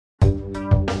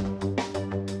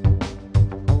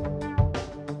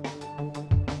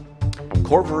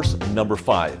Core verse number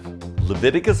 5,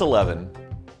 Leviticus 11,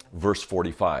 verse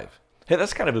 45. Hey,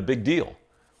 that's kind of a big deal.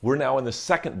 We're now in the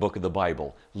second book of the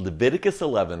Bible, Leviticus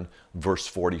 11, verse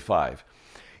 45.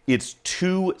 It's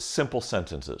two simple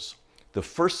sentences. The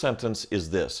first sentence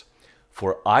is this: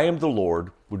 for I am the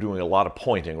Lord. We're doing a lot of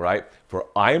pointing, right? For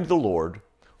I am the Lord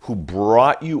who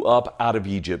brought you up out of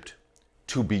Egypt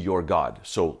to be your God.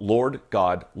 So Lord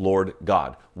God, Lord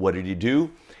God. What did he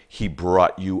do? He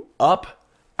brought you up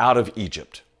out of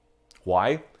Egypt.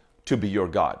 Why? To be your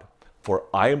God. For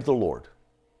I am the Lord.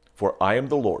 For I am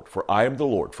the Lord. For I am the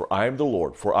Lord. For I am the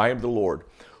Lord. For I am the Lord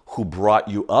who brought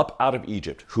you up out of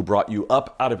Egypt, who brought you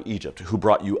up out of Egypt, who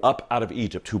brought you up out of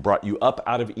Egypt, who brought you up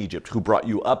out of Egypt, who brought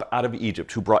you up out of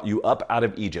Egypt, who brought you up out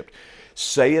of Egypt.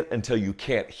 Say it until you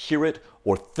can't hear it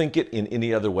or think it in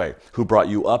any other way. Who brought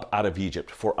you up out of Egypt.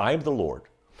 For I am the Lord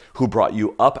who brought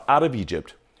you up out of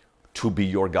Egypt to be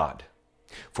your God.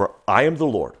 For I am the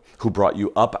Lord who brought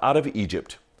you up out of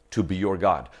Egypt to be your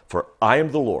God. For I am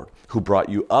the Lord who brought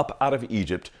you up out of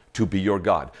Egypt to be your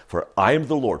God. For I am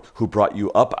the Lord who brought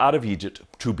you up out of Egypt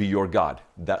to be your God.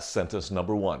 That's sentence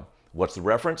number 1. What's the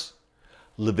reference?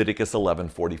 Leviticus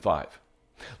 11:45.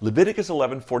 Leviticus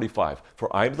 11:45.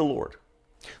 For I am the Lord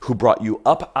who brought you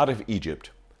up out of Egypt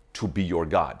to be your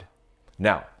God.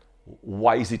 Now,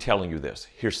 why is he telling you this?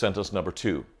 Here's sentence number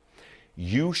 2.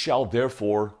 You shall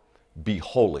therefore be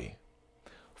holy,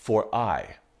 for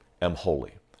I am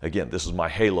holy. Again, this is my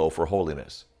halo for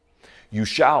holiness. You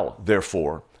shall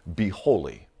therefore be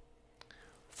holy,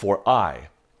 for I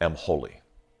am holy.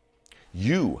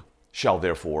 You shall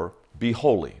therefore be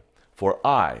holy, for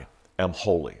I am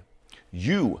holy.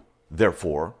 You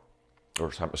therefore,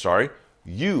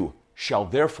 you shall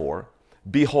therefore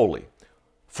be holy,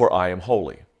 for I am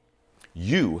holy.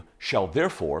 You shall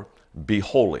therefore be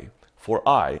holy, for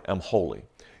I am holy.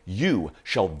 You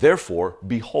shall therefore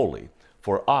be holy,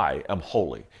 for I am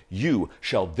holy. You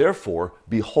shall therefore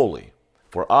be holy,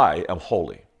 for I am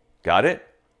holy. Got it?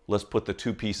 Let's put the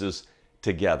two pieces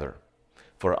together.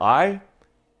 For I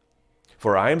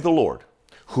am the Lord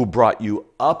who brought you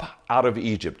up out of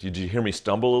Egypt. Did you hear me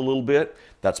stumble a little bit?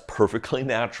 That's perfectly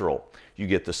natural. You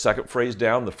get the second phrase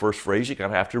down, the first phrase you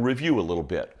kind of have to review a little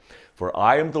bit. For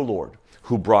I am the Lord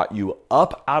who brought you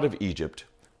up out of Egypt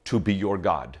to be your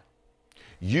God.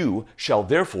 You shall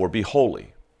therefore be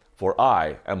holy, for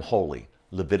I am holy.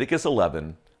 Leviticus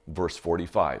 11, verse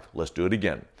 45. Let's do it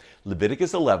again.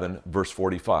 Leviticus 11, verse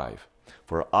 45.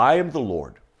 For I am the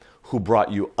Lord who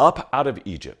brought you up out of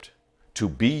Egypt to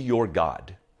be your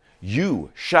God.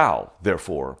 You shall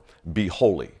therefore be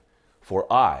holy,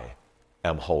 for I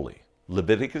am holy.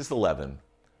 Leviticus 11,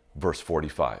 verse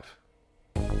 45.